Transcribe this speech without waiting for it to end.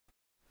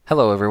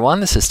Hello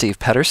everyone, this is Steve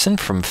Pederson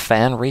from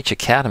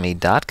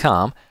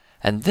FanReachAcademy.com,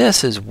 and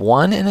this is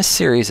one in a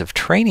series of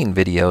training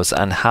videos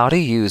on how to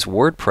use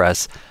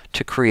WordPress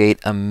to create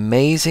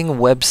amazing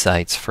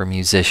websites for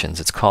musicians.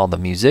 It's called the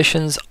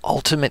Musician's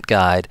Ultimate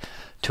Guide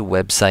to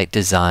Website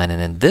Design,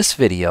 and in this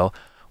video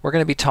we're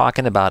going to be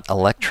talking about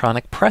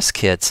electronic press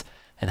kits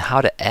and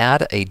how to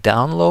add a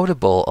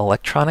downloadable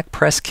electronic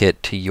press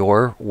kit to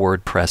your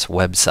WordPress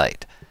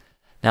website.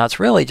 Now it's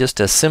really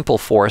just a simple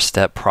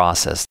four-step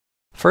process.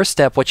 First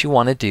step, what you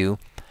want to do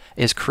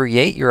is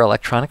create your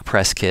electronic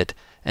press kit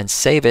and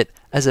save it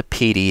as a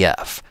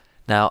PDF.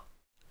 Now,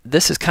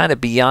 this is kind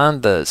of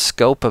beyond the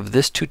scope of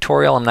this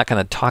tutorial. I'm not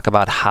going to talk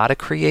about how to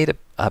create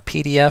a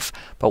PDF,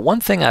 but one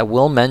thing I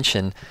will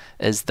mention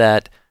is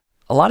that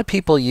a lot of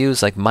people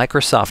use like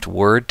Microsoft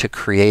Word to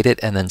create it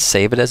and then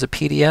save it as a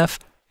PDF.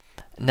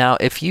 Now,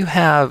 if you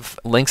have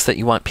links that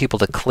you want people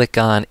to click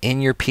on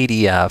in your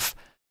PDF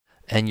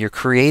and you're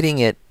creating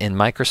it in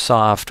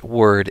Microsoft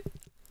Word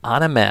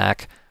on a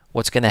Mac,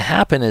 what's going to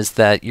happen is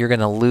that you're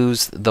going to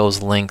lose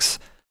those links.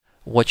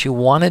 What you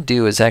want to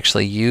do is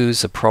actually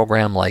use a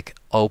program like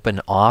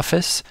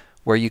OpenOffice,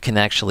 where you can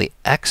actually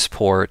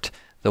export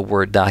the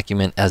Word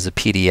document as a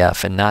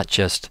PDF and not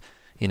just,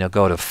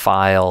 go to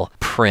File,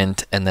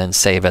 Print, and then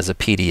save as a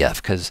PDF.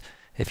 Because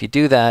if you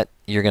do that,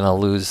 you're going to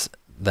lose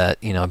that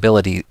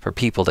ability for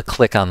people to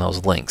click on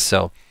those links.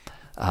 So,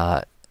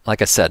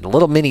 like I said, a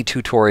little mini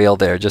tutorial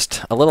there,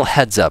 just a little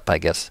heads up, I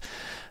guess.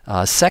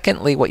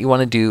 Secondly, what you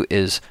want to do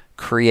is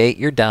create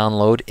your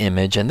download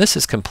image, and this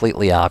is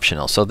completely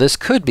optional. So this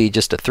could be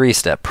just a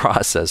three-step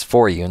process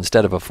for you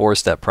instead of a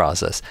four-step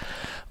process.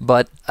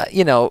 But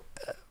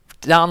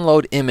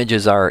download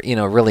images are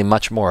really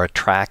much more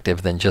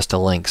attractive than just a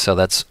link. So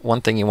that's one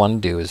thing you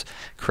want to do is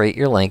create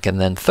your link, and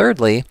then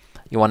thirdly,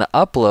 you want to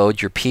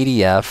upload your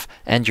PDF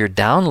and your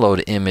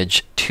download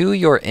image to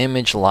your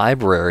image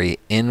library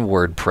in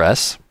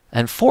WordPress.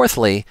 And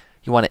fourthly,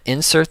 you want to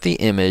insert the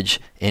image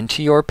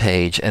into your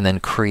page and then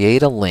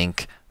create a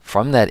link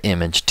from that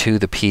image to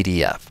the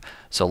PDF.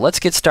 So let's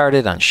get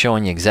started on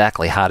showing you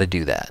exactly how to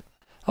do that.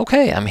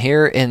 Okay, I'm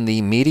here in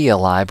the media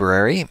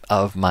library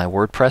of my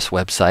WordPress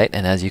website,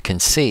 and as you can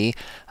see,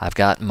 I've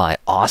got my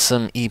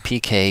awesome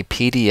EPK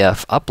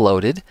PDF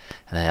uploaded,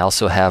 and I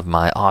also have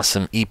my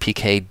awesome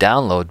EPK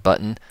download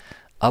button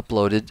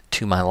uploaded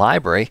to my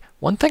library.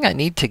 One thing I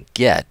need to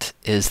get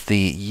is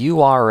the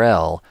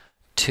URL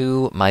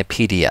to my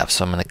PDF.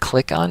 So I'm going to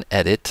click on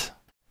Edit,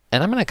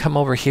 and I'm going to come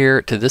over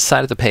here to this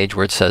side of the page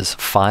where it says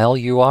File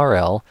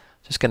URL.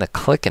 Just going to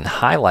click and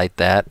highlight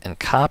that and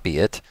copy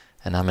it,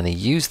 and I'm going to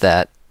use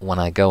that when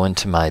I go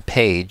into my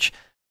page.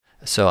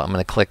 So I'm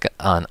going to click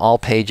on All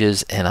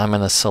Pages, and I'm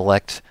going to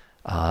select,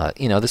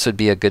 this would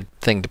be a good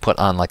thing to put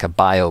on like a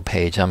bio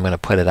page. I'm going to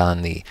put it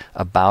on the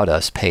About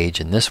Us page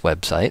in this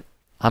website.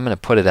 I'm going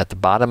to put it at the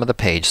bottom of the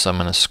page, so I'm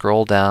going to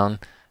scroll down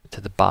to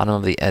the bottom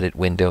of the edit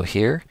window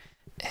here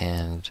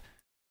and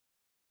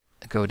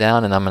go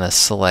down, and I'm going to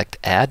select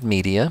Add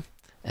Media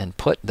and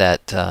put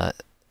that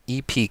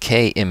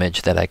EPK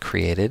image that I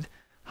created,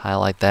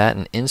 highlight that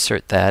and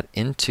insert that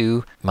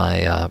into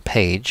my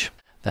page.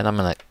 Then I'm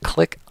going to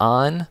click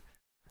on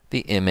the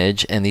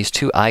image, and these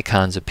two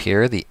icons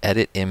appear. The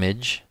Edit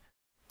Image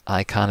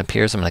icon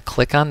appears. I'm going to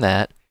click on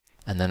that,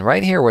 and then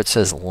right here where it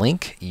says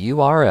Link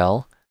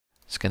URL,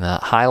 it's going to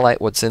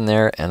highlight what's in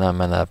there, and I'm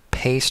going to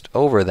paste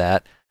over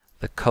that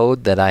the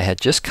code that I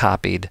had just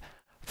copied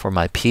for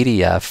my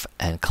PDF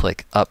and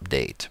click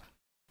Update.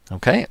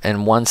 Okay,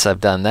 and once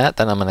I've done that,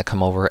 then I'm going to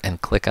come over and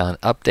click on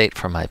Update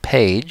for my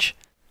page.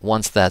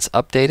 Once that's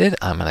updated,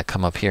 I'm going to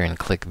come up here and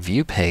click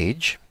View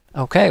Page.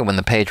 Okay, when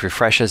the page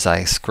refreshes,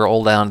 I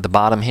scroll down to the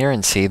bottom here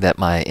and see that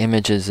my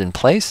image is in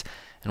place.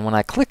 And when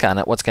I click on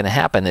it, what's going to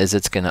happen is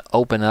it's going to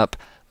open up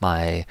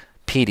my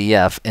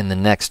PDF in the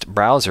next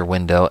browser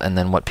window, and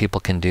then what people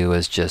can do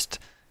is just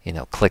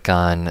click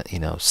on,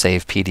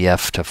 save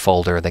PDF to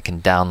folder. They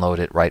can download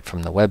it right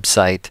from the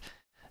website,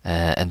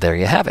 and there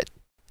you have it.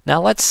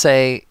 Now let's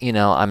say,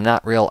 I'm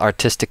not real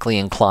artistically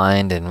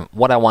inclined, and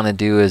what I want to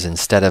do is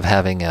instead of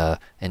having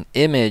an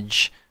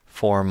image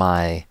for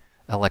my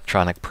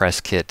electronic press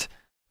kit,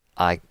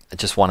 I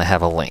just want to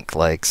have a link,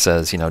 like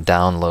says,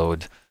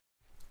 download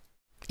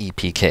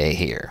EPK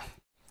here.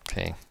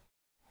 Okay,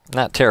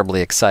 not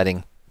terribly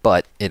exciting,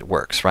 but it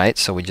works, right?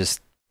 So we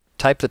just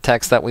type the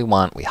text that we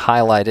want, we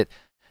highlight it,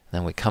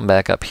 then we come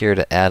back up here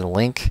to add a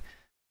link,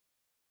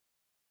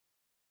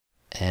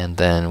 and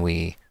then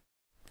we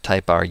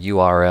type our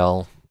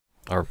URL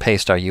or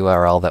paste our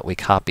URL that we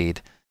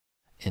copied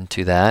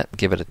into that,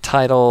 give it a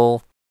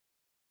title,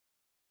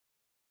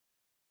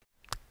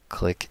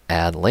 click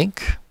Add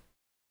Link,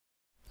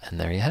 and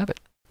there you have it.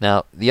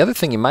 Now the other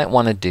thing you might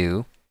want to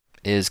do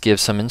is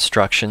give some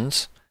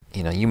instructions.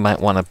 You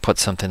might want to put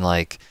something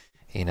like,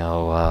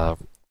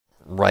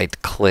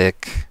 right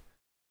click,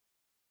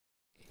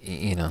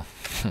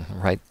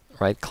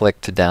 right click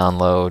to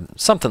download,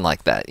 something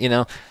like that.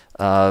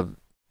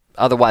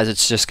 Otherwise,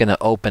 it's just going to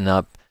open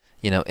up,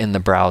 in the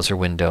browser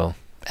window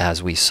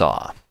as we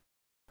saw.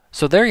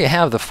 So there you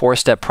have the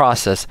 4-step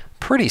process.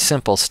 Pretty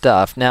simple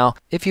stuff. Now,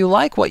 if you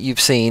like what you've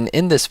seen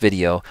in this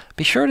video,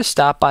 be sure to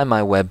stop by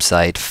my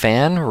website,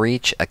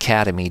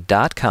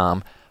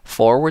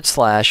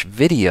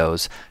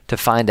 fanreachacademy.com/videos, to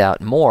find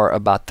out more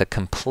about the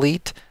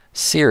complete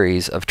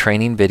series of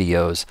training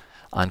videos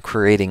on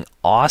creating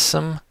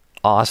awesome,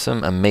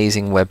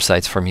 amazing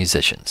websites for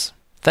musicians.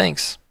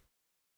 Thanks.